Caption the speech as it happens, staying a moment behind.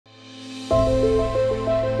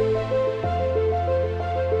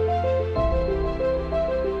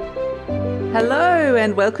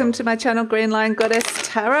and welcome to my channel, GreenLion Goddess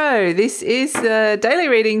Tarot. This is the daily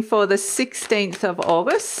reading for the 16th of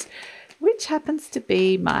August, which happens to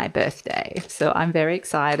be my birthday. So I'm very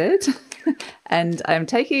excited and I'm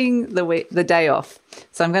taking the day off.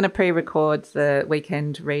 So I'm going to pre-record the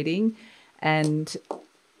weekend reading, and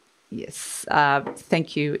yes,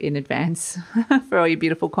 thank you in advance for all your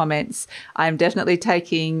beautiful comments. I'm definitely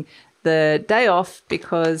taking the day off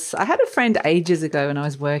because I had a friend ages ago when I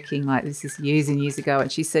was working, like this is years and years ago,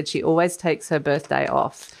 and she said she always takes her birthday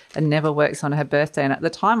off and never works on her birthday. And at the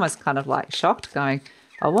time I was kind of like shocked, going,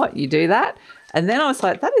 oh, what, you do that? And then I was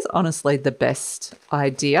like, that is honestly the best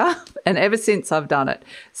idea. And ever since I've done it.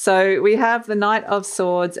 So we have the Knight of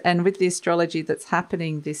Swords, and with the astrology that's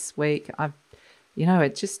happening this week,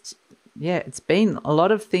 it's been a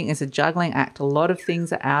lot of things. It's a juggling act. A lot of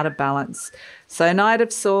things are out of balance. So Knight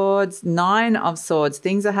of Swords, Nine of Swords,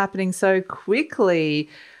 things are happening so quickly.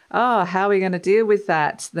 Oh, how are we going to deal with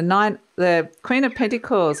that? The Queen of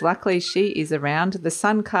Pentacles, luckily she is around. The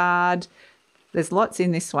Sun card, there's lots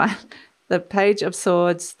in this one. The Page of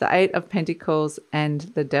Swords, the Eight of Pentacles, and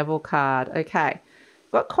the Devil card. Okay.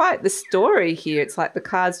 Got quite the story here. It's like the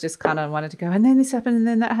cards just kind of wanted to go, and then this happened, and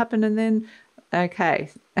then that happened, and then,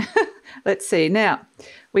 okay. Let's see. Now,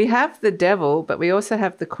 we have the Devil, but we also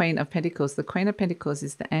have the Queen of Pentacles. The Queen of Pentacles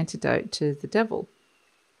is the antidote to the Devil.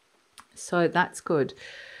 So that's good.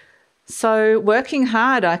 So working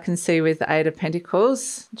hard, I can see with the Eight of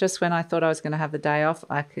Pentacles. Just when I thought I was going to have the day off,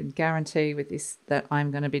 I could guarantee with this that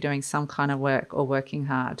I'm going to be doing some kind of work or working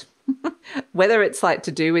hard. Whether it's like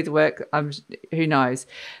to do with work, who knows.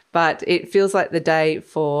 But it feels like the day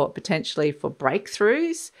for potentially for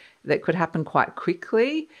breakthroughs that could happen quite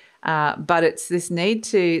quickly. But it's this need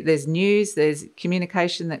to, there's news, there's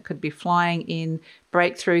communication that could be flying in,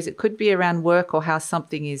 breakthroughs. It could be around work or how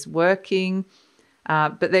something is working.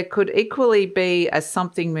 But there could equally be, as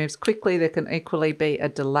something moves quickly, there can equally be a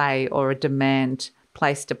delay or a demand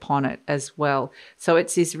placed upon it as well. So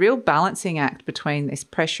it's this real balancing act between this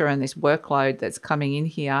pressure and this workload that's coming in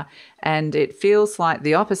here. And it feels like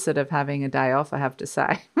the opposite of having a day off, I have to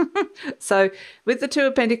say. So with the Two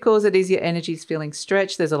of Pentacles, it is your energy's feeling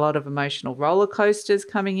stretched. There's a lot of emotional roller coasters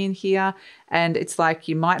coming in here. And it's like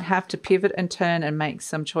you might have to pivot and turn and make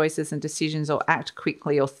some choices and decisions, or act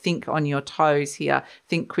quickly, or think on your toes here.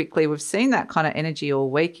 Think quickly. We've seen that kind of energy all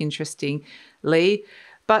week, interestingly.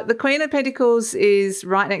 But the Queen of Pentacles is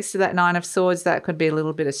right next to that Nine of Swords. That could be a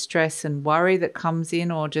little bit of stress and worry that comes in,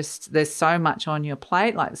 or just there's so much on your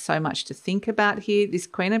plate, like so much to think about here. This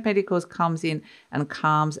Queen of Pentacles comes in and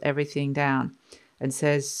calms everything down and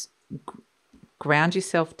says, ground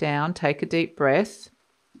yourself down, take a deep breath,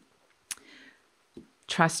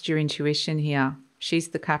 trust your intuition here. She's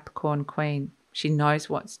the Capricorn Queen. She knows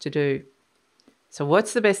what's to do. So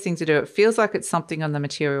what's the best thing to do? It feels like it's something on the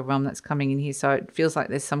material realm that's coming in here. So it feels like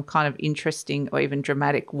there's some kind of interesting or even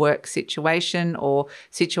dramatic work situation, or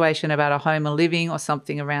situation about a home or living, or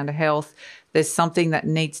something around a health. There's something that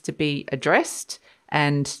needs to be addressed,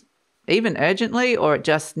 and even urgently, or it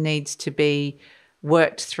just needs to be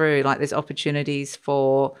worked through. Like there's opportunities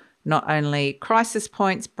for not only crisis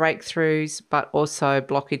points, breakthroughs, but also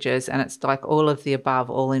blockages. And it's like all of the above,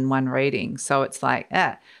 all in one reading. So it's like,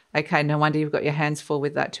 okay, no wonder you've got your hands full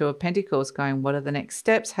with that Two of Pentacles, going, what are the next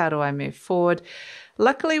steps? How do I move forward?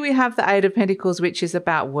 Luckily, we have the Eight of Pentacles, which is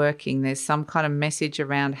about working. There's some kind of message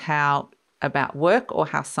around about work, or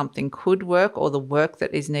how something could work, or the work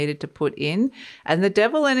that is needed to put in. And the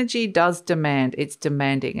Devil energy does demand. It's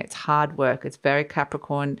demanding. It's hard work. It's very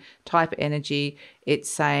Capricorn type energy. It's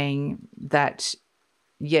saying that,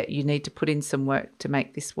 yeah, you need to put in some work to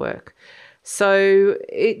make this work. So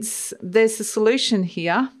there's a solution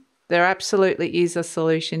here. There absolutely is a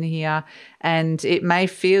solution here. And it may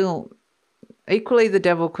feel equally, the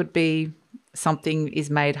Devil could be something is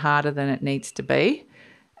made harder than it needs to be.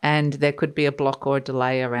 And there could be a block or a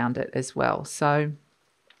delay around it as well. So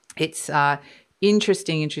it's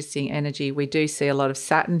interesting energy. We do see a lot of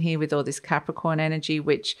Saturn here with all this Capricorn energy,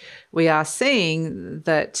 which we are seeing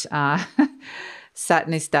that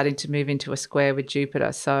Saturn is starting to move into a square with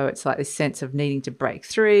Jupiter. So it's like this sense of needing to break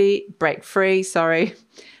free,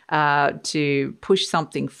 to push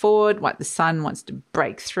something forward. Like the Sun wants to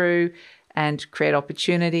break through and create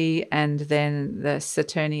opportunity. And then the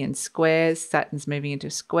Saturnian squares, Saturn's moving into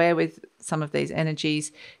a square with some of these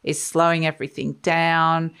energies, is slowing everything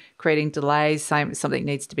down, creating delays, saying something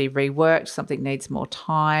needs to be reworked, something needs more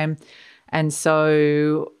time. And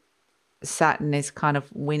so Saturn is kind of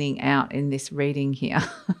winning out in this reading here.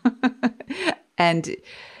 And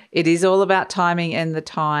it is all about timing and the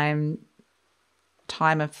timing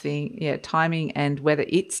and whether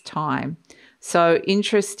it's time So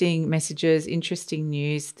interesting messages, interesting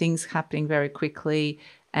news, things happening very quickly,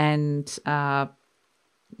 and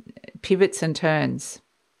pivots and turns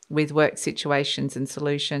with work situations and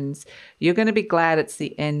solutions. You're going to be glad it's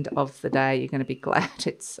the end of the day. You're going to be glad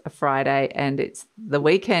it's a Friday and it's the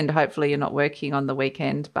weekend. Hopefully you're not working on the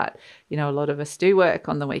weekend, but you know, a lot of us do work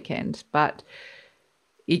on the weekend, but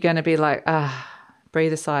you're going to be like,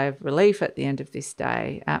 breathe a sigh of relief at the end of this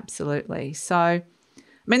day. Absolutely. So,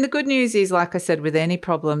 I mean, the good news is, like I said, with any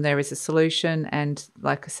problem, there is a solution. And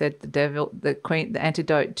like I said, the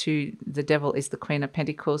antidote to the devil is the Queen of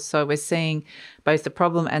Pentacles. So we're seeing both the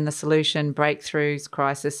problem and the solution, breakthroughs,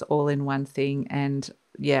 crisis, all in one thing. And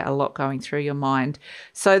yeah, a lot going through your mind.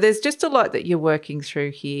 So there's just a lot that you're working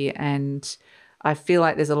through here. And I feel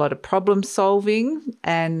like there's a lot of problem solving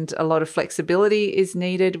and a lot of flexibility is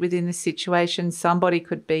needed within the situation. Somebody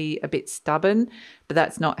could be a bit stubborn, but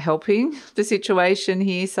that's not helping the situation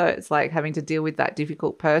here. So it's like having to deal with that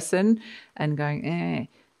difficult person and going,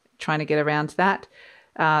 trying to get around that.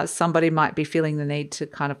 Somebody might be feeling the need to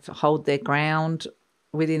kind of hold their ground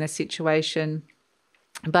within a situation.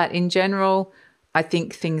 But in general, I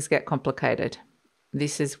think things get complicated.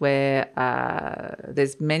 This is where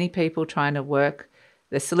there's many people trying to work.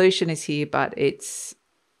 The solution is here, but it's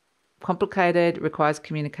complicated, requires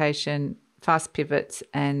communication, fast pivots,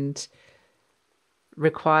 and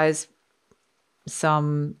requires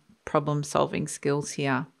some problem-solving skills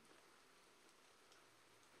here.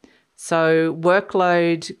 So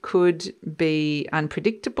workload could be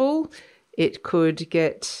unpredictable. It could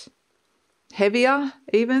get heavier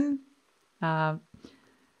even.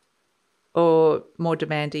 Or more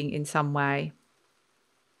demanding in some way.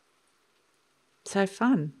 So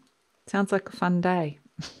fun. Sounds like a fun day.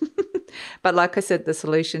 But like I said, the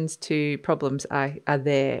solutions to problems are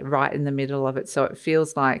there right in the middle of it. So it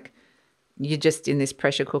feels like you're just in this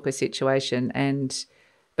pressure cooker situation,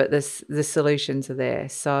 but the solutions are there.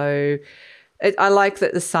 So I like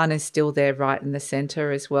that the sun is still there right in the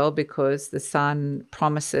center as well, because the sun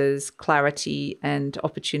promises clarity and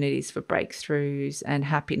opportunities for breakthroughs and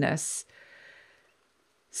happiness.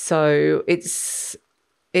 So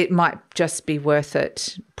it might just be worth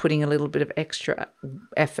it putting a little bit of extra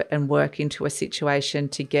effort and work into a situation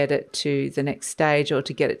to get it to the next stage or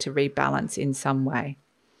to get it to rebalance in some way.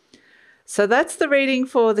 So that's the reading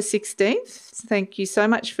for the 16th. Thank you so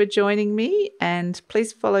much for joining me, and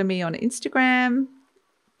please follow me on Instagram.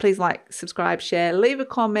 Please like, subscribe, share, leave a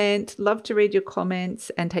comment. Love to read your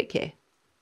comments, and take care.